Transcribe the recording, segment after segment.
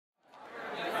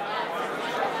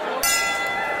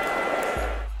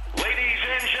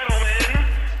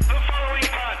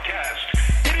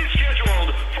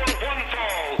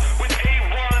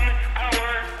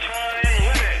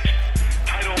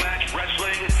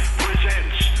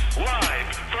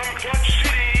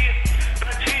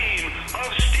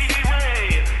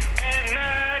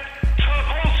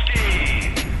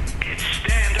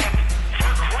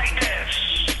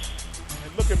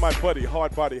buddy,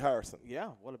 Hardbody Harrison. Yeah,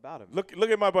 what about him? Look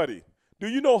at my buddy. Do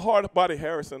you know Hardbody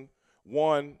Harrison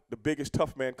won the biggest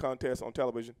tough man contest on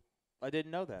television? I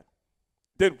didn't know that.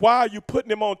 Then why are you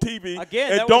putting him on TV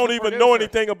Again, and don't even know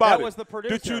anything about it? That was the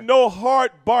producer. Did you know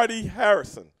Hardbody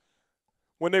Harrison,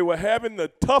 when they were having the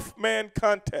tough man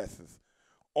contests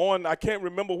on, I can't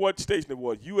remember what station it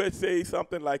was, USA,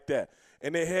 something like that,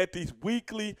 and they had these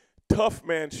weekly tough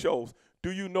man shows.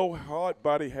 Do you know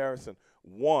Hardbody Harrison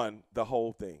won the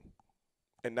whole thing?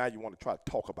 And now you want to try to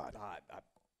talk about it.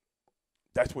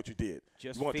 That's what you did.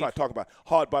 You want to try to talk about it.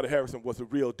 Hardbody Harrison was the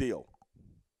real deal.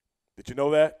 Did you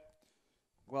know that?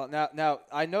 Well, now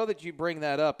I know that you bring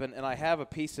that up, and I have a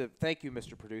piece of – thank you,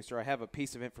 Mr. Producer. I have a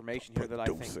piece of information here that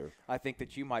I think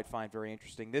that you might find very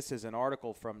interesting. This is an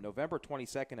article from November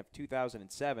 22nd of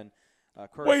 2007.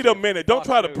 Wait a minute. Don't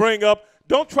try to bring up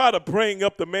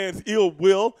the man's ill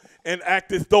will and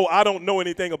act as though I don't know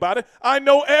anything about it. I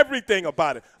know everything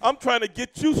about it. I'm trying to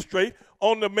get you straight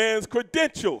on the man's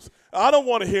credentials. I don't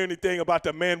want to hear anything about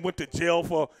the man went to jail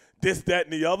for this, that,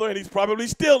 and the other, and he's probably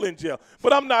still in jail.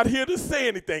 But I'm not here to say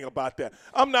anything about that.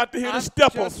 I'm not here to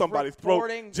step on somebody's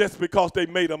throat just because they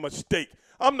made a mistake.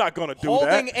 I'm not going to do that.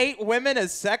 Holding 8 women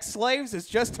as sex slaves is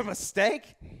just a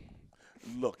mistake?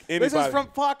 Look, this is from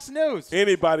Fox News.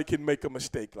 Anybody can make a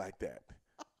mistake like that.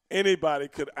 Anybody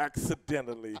could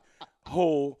accidentally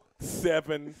hold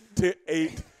 7 to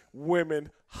 8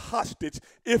 women hostage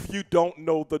if you don't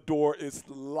know the door is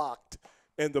locked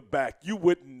in the back. You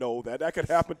wouldn't know that. That could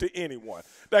happen to anyone.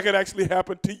 That could actually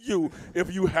happen to you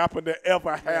if you happen to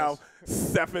ever have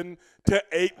 7 to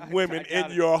 8 women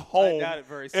in your home. I doubt it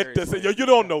very seriously. You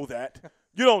don't know that.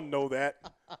 You don't know that.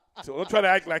 So don't try to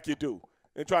act like you do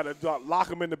and try to lock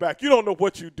them in the back. You don't know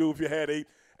what you do if you had 8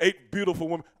 beautiful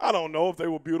women. I don't know if they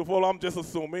were beautiful. I'm just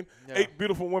assuming 8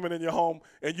 beautiful women in your home,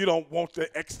 and you don't want the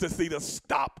ecstasy to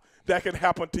stop. That can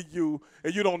happen to you,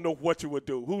 and you don't know what you would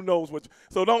do. Who knows what?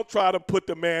 So don't try to put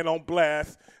the man on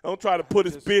blast. Don't try to put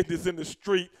his business in the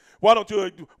street. Why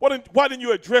didn't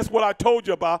you address what I told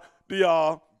you about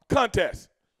the contest,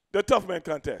 the tough man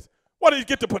contest? Why didn't you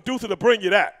get the producer to bring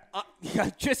you that?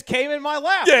 It just came in my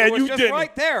lap. Yeah, it was you just didn't.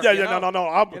 Right there.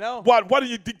 No. Why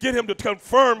didn't you get him to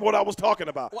confirm what I was talking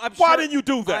about? Well, why didn't you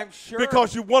do that? I'm sure.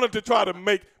 Because you wanted to try to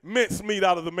make mincemeat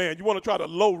out of the man. You want to try to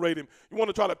low rate him. You want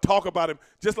to try to talk about him.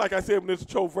 Just like I said when this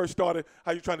show first started,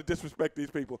 how you trying to disrespect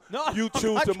these people. No, you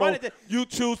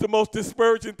choose the most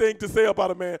disparaging thing to say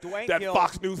about a man. That Gill,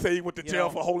 Fox News say he went to jail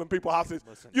for holding people hostage.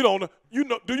 Listen. Do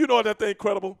you know that thing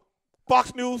credible?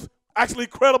 Fox News actually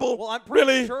credible? Well, I'm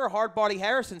pretty sure Hardbody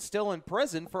Harrison's still in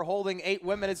prison for holding 8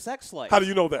 women as sex slaves. How do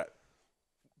you know that?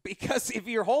 Because if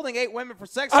you're holding 8 women for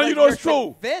sex slaves, how do you know it's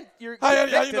true? You're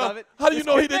convicted of it. How do you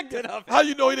know he didn't? How do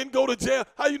you know he didn't go to jail?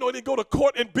 How do you know he didn't go to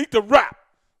court and beat the rap?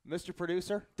 Mr.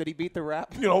 Producer, did he beat the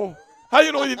rap? How do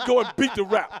you know he didn't go and beat the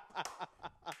rap?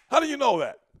 How do you know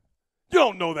that? You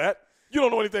don't know that. You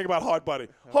don't know anything about Hardbody.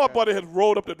 Okay. Hardbody has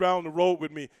rolled up down the road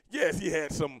with me. Yes, he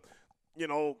had some,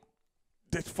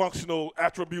 dysfunctional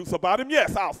attributes about him.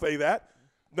 Yes, I'll say that.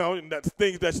 No, and that's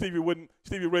things that Stevie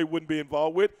Ray wouldn't be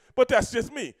involved with. But that's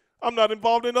just me. I'm not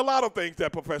involved in a lot of things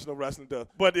that professional wrestling does.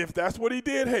 But if that's what he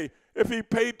did, hey, if he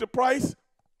paid the price,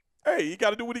 hey, he got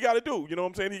to do what he got to do. You know what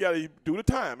I'm saying? He got to do the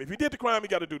time. If he did the crime, he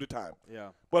got to do the time. Yeah.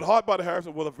 But Hardbody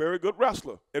Harrison was a very good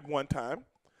wrestler at one time.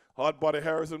 Hardbody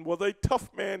Harrison was a tough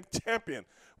man champion.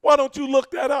 Why don't you look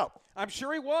that up? I'm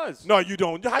sure he was. No, you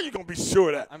don't. How you going to be sure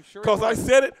of that? I'm sure because I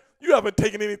said it. You haven't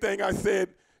taken anything I said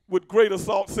with great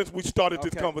assault since we started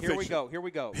this conversation. Here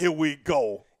we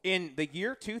go. In the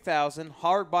year 2000,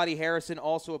 Hardbody Harrison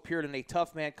also appeared in a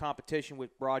Tough Man competition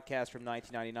with broadcast from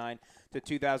 1999 to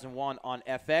 2001 on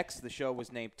FX. The show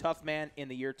was named Tough Man. In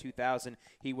the year 2000,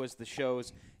 he was the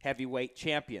show's heavyweight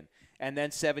champion. And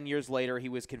then 7 years later, he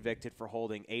was convicted for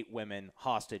holding 8 women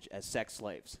hostage as sex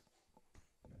slaves.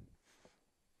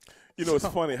 It's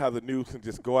funny how the news can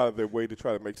just go out of their way to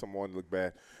try to make someone look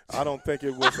bad. I don't think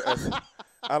it was as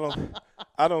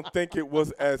I don't think it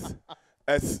was as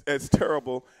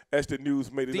terrible as the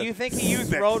news made it. Do you think he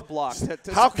used roadblocks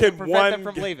to prevent them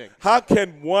from leaving? How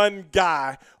can one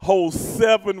guy hold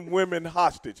 7 women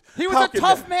hostage? He was a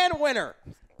tough man winner.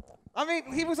 I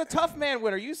mean, he was a tough man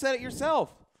winner. You said it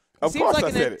yourself. He seems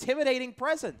like an intimidating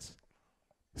presence.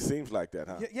 Seems like that,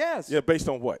 huh? Yes. Yeah, based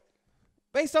on what?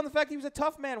 Based on the fact he was a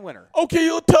tough man winner. Okay,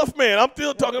 you're a tough man. I'm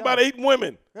still talking about 8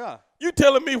 women. Yeah. You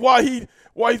telling me why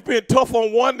he's being tough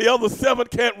on one, the other 7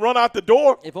 can't run out the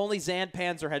door? If only Zan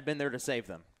Panzer had been there to save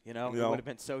them. You know, it would have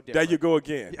been so different. There you go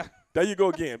again. Yeah. There you go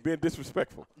again, being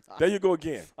disrespectful. There you go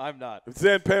again. I'm not. If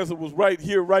Zan Panzer was right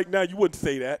here, right now, you wouldn't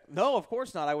say that. No, of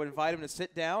course not. I would invite him to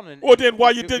sit down and. Well, then why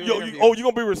you do did? an You're interview. going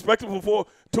to be respectful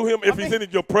to him if he's in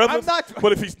your presence? I'm not.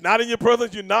 But if he's not in your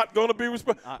presence, you're not going to be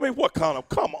respectful? I mean, what kind of?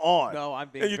 Come on. No, I'm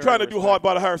being. And you're very trying to do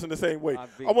respectful. Hardbody Harrison the same way. I'm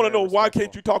being I want to very know, why respectful.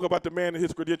 can't you talk about the man and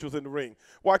his credentials in the ring?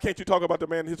 Why can't you talk about the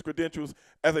man and his credentials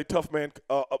as a tough man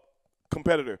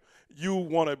competitor? You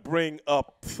want to bring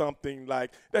up something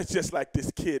like, that's just like this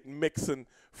kid Mixon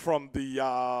from the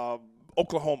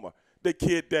Oklahoma, the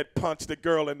kid that punched the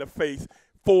girl in the face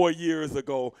 4 years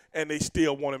ago, and they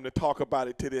still want him to talk about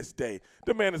it to this day.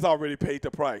 The man has already paid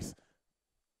the price.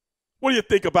 What do you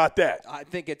think about that? I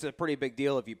think it's a pretty big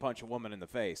deal if you punch a woman in the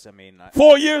face. I mean,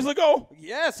 4 years ago?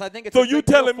 yes, I think it's. So a you big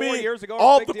deal telling 4 me years ago,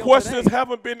 all a big the deal questions today.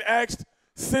 haven't been asked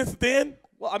since then?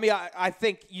 Well, I mean, I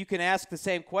think you can ask the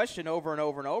same question over and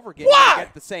over and over again. Why? And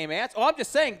get the same answer. Oh, I'm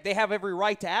just saying they have every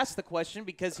right to ask the question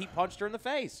because he punched her in the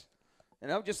face. You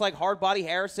know, just like Hardbody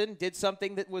Harrison did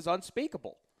something that was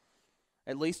unspeakable,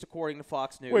 at least according to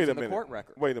Fox News and the court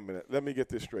record. Wait a minute. Let me get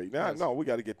this straight. Now, Yes. no, we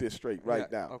got to get this straight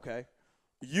right now. Okay.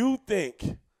 You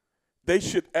think they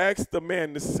should ask the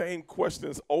man the same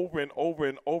questions over and over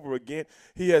and over again?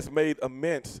 He has made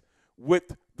amends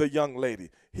with the young lady.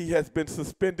 He has been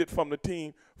suspended from the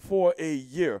team for a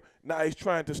year. Now he's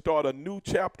trying to start a new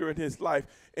chapter in his life,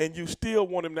 and you still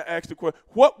want him to ask the question.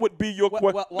 What would be your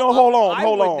question? No, hold on. I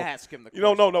wouldn't ask him the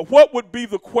question. No. What would be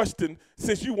the question,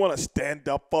 since you want to stand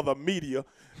up for the media?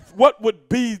 What would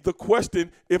be the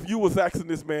question if you was asking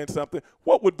this man something?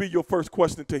 What would be your first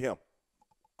question to him?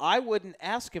 I wouldn't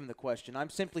ask him the question. I'm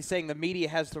simply saying the media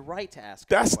has the right to ask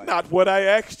him That's the question. not what I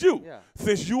asked you. Yeah.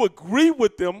 Since you agree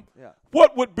with them, Yeah.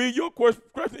 what would be your question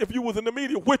if you was in the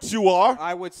media, which you are?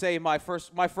 I would say my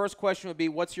first question would be,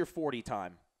 what's your 40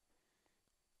 time?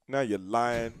 Now you're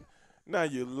lying.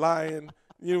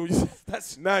 You know, Is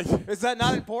now that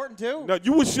not important too? now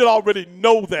you should already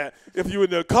know that if you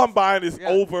in the combine is Yeah.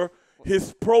 over,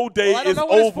 his pro day Well, I don't is know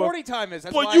what his over. 40 time is.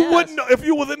 That's Well, why you I wouldn't know asked. if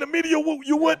you was in the media.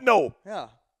 You would know. Yeah.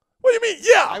 What do you mean?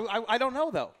 Yeah. I don't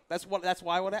know though. That's what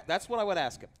I would ask him. Okay, That's what I would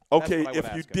if you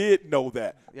ask him. did know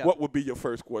that, Yeah. what would be your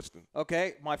first question?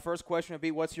 Okay, my first question would be,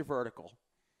 what's your vertical?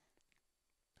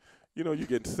 You know, you're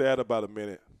getting sad about a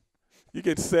minute. You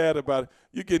get sad about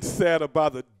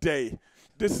the day.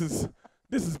 This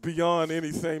is beyond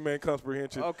any sane man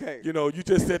comprehension. Okay. You know, you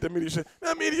just said the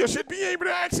media should be able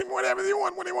to ask him whatever they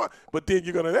want when they want. But then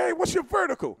you're gonna, hey, what's your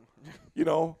vertical? You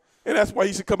know, and that's why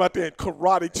he should come out there and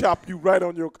karate chop you right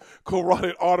on your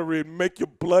carotid artery and make your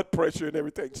blood pressure and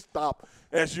everything stop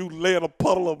as you lay in a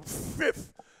puddle of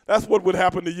fifth. That's what would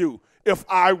happen to you if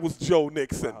I was Joe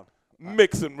Nixon. Wow.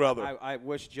 Mixon, brother. I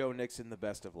wish Joe Nixon the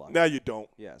best of luck. Now you don't.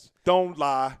 Yes. Don't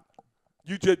lie.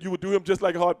 You would do him just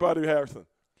like Hardbody Harrison.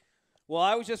 Well,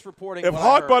 I was just reporting. If what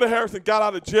I heard. Hardbody Harrison got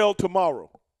out of jail tomorrow,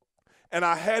 and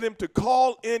I had him to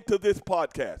call into this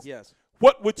podcast, Yes.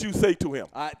 what would you say to him?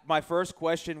 My first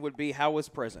question would be, how was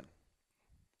prison?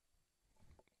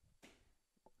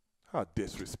 How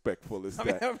disrespectful is I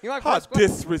mean, that? I mean, my How first question-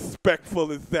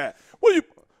 disrespectful is that? What do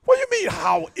you mean?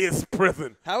 How is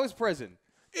prison? How is prison?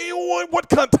 What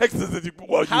context is it?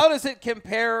 Well, How does it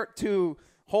compare to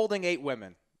holding 8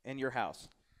 women in your house?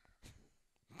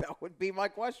 That would be my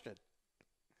question.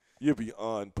 You're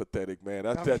beyond pathetic, man.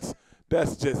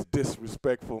 That's just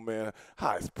disrespectful, man.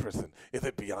 How is prison? Is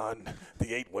it beyond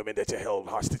the 8 women that you held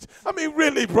hostage? I mean,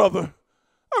 really, brother?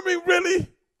 I mean, really?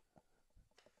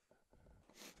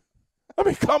 I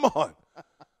mean, come on.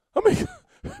 I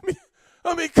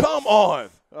mean, come on.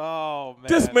 Oh, man.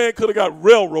 This man could have got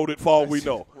railroaded for all we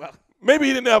know. Well, Maybe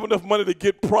he didn't have enough money to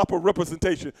get proper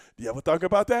representation. Do you ever think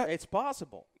about that? it's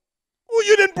possible, Well,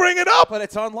 you didn't bring it up. but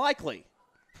it's unlikely.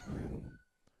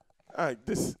 All right,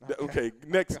 okay.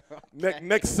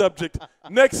 Next subject.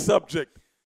 Next subject.